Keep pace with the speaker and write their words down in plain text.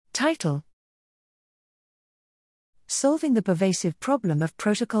Title: Solving the pervasive problem of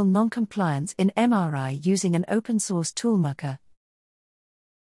protocol noncompliance in MRI using an open-source tool mrQA.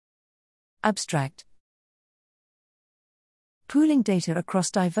 Abstract: Pooling data across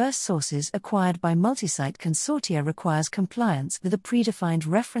diverse sources acquired by multi-site consortia requires compliance with a predefined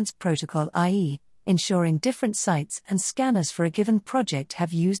reference protocol, i.e., ensuring different sites and scanners for a given project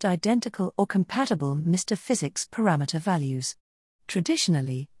have used identical or compatible Mr. Physics parameter values.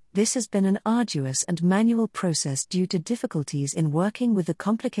 Traditionally, this has been an arduous and manual process due to difficulties in working with the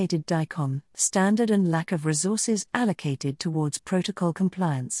complicated DICOM standard and lack of resources allocated towards protocol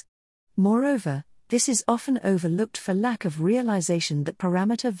compliance. Moreover, this is often overlooked for lack of realization that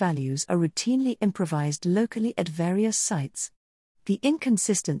parameter values are routinely improvised locally at various sites. The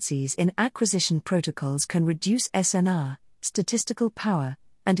inconsistencies in acquisition protocols can reduce SNR, statistical power,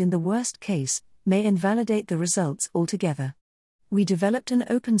 and in the worst case, may invalidate the results altogether. We developed an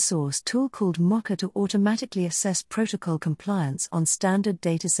open-source tool called mrQA to automatically assess protocol compliance on standard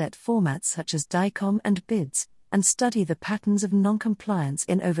dataset formats such as DICOM and BIDS, and study the patterns of noncompliance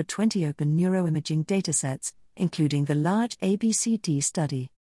in over 20 open neuroimaging datasets, including the large ABCD study.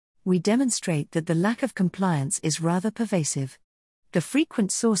 We demonstrate that the lack of compliance is rather pervasive. The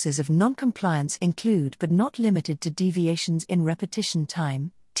frequent sources of noncompliance include but not limited to deviations in repetition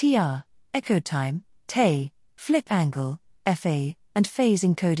time, TR, echo time, TE, flip angle, FA, and phase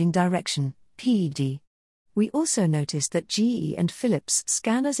encoding direction, PED. We also noticed that GE and Philips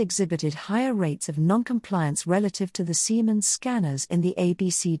scanners exhibited higher rates of noncompliance relative to the Siemens scanners in the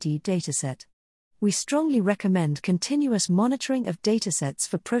ABCD dataset. We strongly recommend continuous monitoring of datasets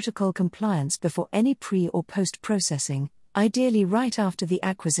for protocol compliance before any pre- or post-processing, ideally right after the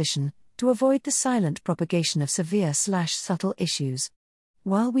acquisition, to avoid the silent propagation of severe/subtle issues.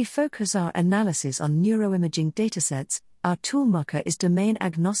 While we focus our analysis on neuroimaging datasets, our tool mrQA is domain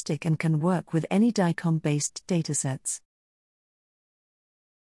agnostic and can work with any DICOM-based datasets.